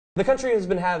The country has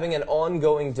been having an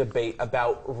ongoing debate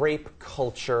about rape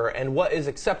culture and what is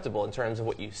acceptable in terms of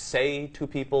what you say to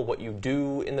people, what you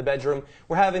do in the bedroom.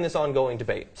 We're having this ongoing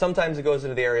debate. Sometimes it goes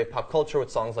into the area of pop culture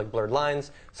with songs like Blurred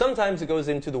Lines. Sometimes it goes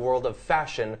into the world of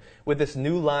fashion with this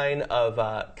new line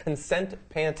of consent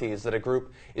panties that a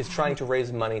group is trying to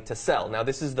raise money to sell. Now,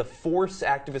 this is the Force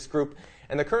activist group,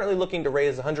 and they're currently looking to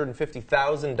raise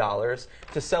 $150,000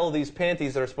 to sell these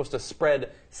panties that are supposed to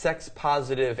spread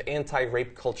sex-positive,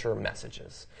 anti-rape culture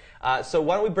messages. So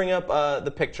why don't we bring up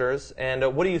the pictures,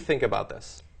 and what do you think about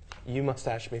this? You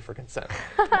mustache me for consent.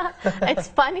 It's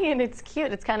funny and it's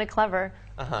cute. It's kind of clever.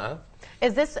 Uh-huh.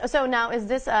 Is this, so now, is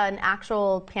this an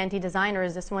actual panty design, or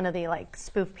is this one of the like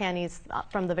spoof panties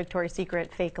from the Victoria's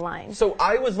Secret fake line? So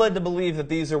I was led to believe that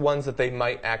these are ones that they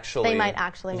might actually... They might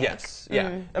actually make. Yes, yeah.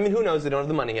 Mm-hmm. I mean, who knows? They don't have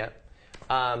the money yet.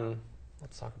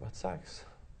 Let's talk about sex.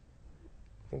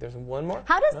 I think there's one more.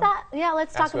 How does that, yeah,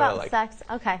 let's talk about like. sex.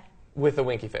 Okay. With a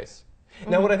winky face.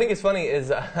 Now, what I think is funny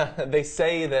is they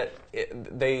say that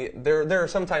there are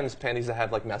sometimes panties that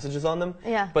have like messages on them,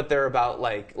 yeah, but they're about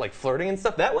like flirting and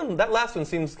stuff. That last one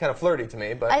seems kind of flirty to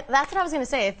me. But that's what I was going to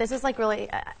say. If this is like really,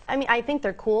 I mean, I think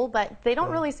they're cool, but they don't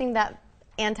really seem that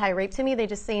anti-rape to me. They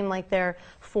just seem like they're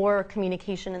for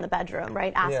communication in the bedroom,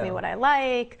 right? Ask me what I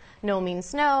like. No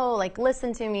means no. Like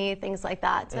listen to me. Things like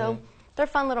that. So. They're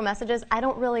fun little messages. I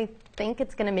don't really think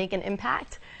it's going to make an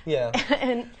impact. Yeah.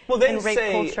 in rape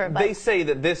culture. But they say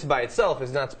that this by itself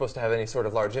is not supposed to have any sort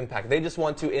of large impact. They just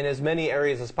want to, in as many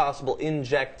areas as possible,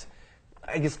 inject,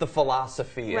 I guess, the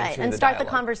philosophy right, into and the start dialogue.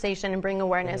 The conversation and bring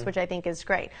awareness, which I think is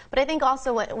great. But I think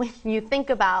also when you think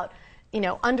about, you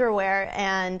know, underwear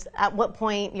and at what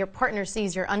point your partner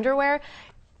sees your underwear,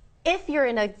 if you're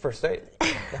in a first date.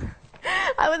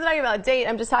 I wasn't talking about date.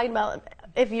 I'm just talking about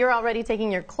if you're already taking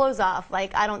your clothes off,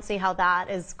 like, I don't see how that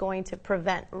is going to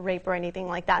prevent rape or anything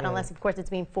like that, unless, of course, it's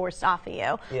being forced off of you.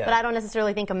 Yeah. But I don't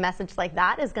necessarily think a message like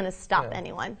that is going to stop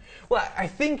anyone. Well, I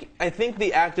think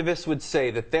the activists would say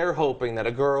that they're hoping that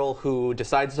a girl who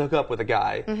decides to hook up with a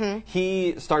guy,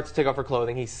 he starts to take off her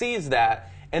clothing, he sees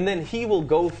that, and then he will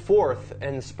go forth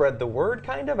and spread the word,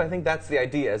 kind of. I think that's the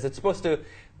idea. Is it's supposed to...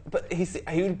 But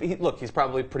look, he's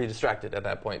probably pretty distracted at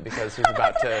that point because he's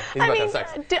about to have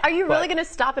sex. Are you really going to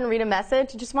stop and read a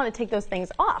message? You just want to take those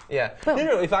things off. Yeah.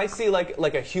 No, if I see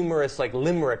like a humorous like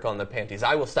limerick on the panties,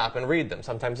 I will stop and read them,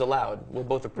 sometimes aloud. We'll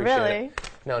both appreciate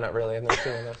it. No, not really. I've never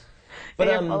seen one of those. But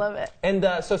you're full of it. And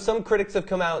so some critics have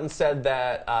come out and said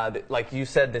that, like you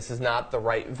said, this is not the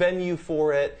right venue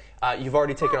for it. You've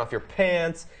already taken off your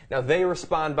pants. Now they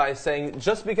respond by saying,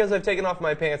 just because I've taken off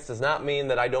my pants does not mean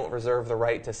that I don't reserve the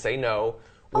right to say no,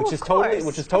 which is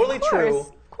totally true.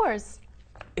 Of course.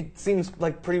 It seems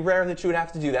like pretty rare that you would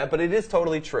have to do that, but it is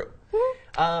totally true.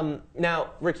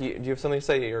 Now, Ricky, do you have something to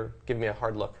say? You're giving me a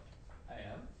hard look. I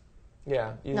am.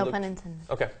 Yeah. No pun intended.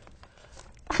 Okay.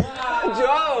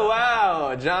 Oh,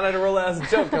 wow. John had a real ass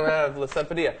joke coming out of La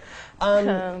Cepadilla.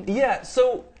 Yeah,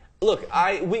 so, look,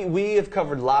 we have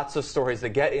covered lots of stories that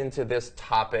get into this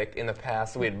topic in the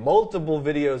past. We had multiple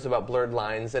videos about Blurred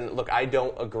Lines, and look, I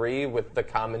don't agree with the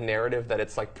common narrative that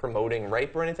it's like promoting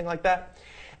rape or anything like that.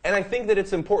 And I think that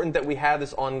it's important that we have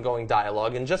this ongoing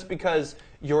dialogue, and just because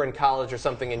you're in college or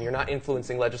something and you're not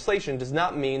influencing legislation does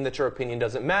not mean that your opinion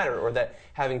doesn't matter or that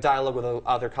having dialogue with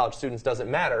other college students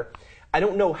doesn't matter. I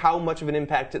don't know how much of an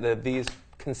impact that these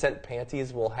consent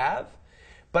panties will have,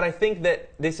 but I think that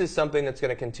this is something that's going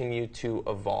to continue to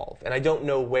evolve. And I don't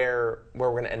know where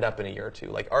we're going to end up in a year or two.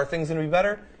 Like, are things going to be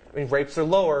better? I mean, rapes are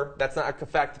lower. That's not a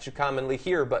fact that you commonly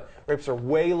hear, but rapes are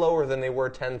way lower than they were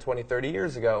 10, 20, 30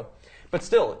 years ago. But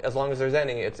still, as long as there's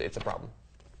any, it's a problem.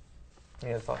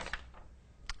 Any other thoughts?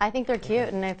 I think they're cute,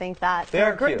 and I think that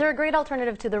they're a great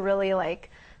alternative to the really like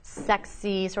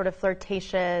sexy, sort of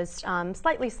flirtatious,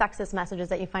 slightly sexist messages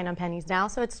that you find on panties now.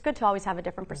 So it's good to always have a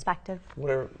different perspective.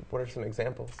 What are some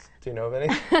examples? Do you know of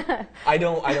any? I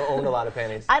don't own a lot of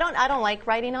panties. I don't like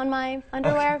writing on my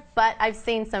underwear, but I've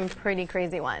seen some pretty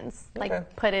crazy ones.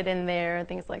 Like put it in there,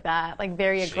 things like that. Like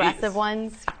very aggressive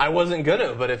ones. I wasn't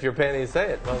gonna, but if your panties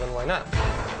say it, well then why not?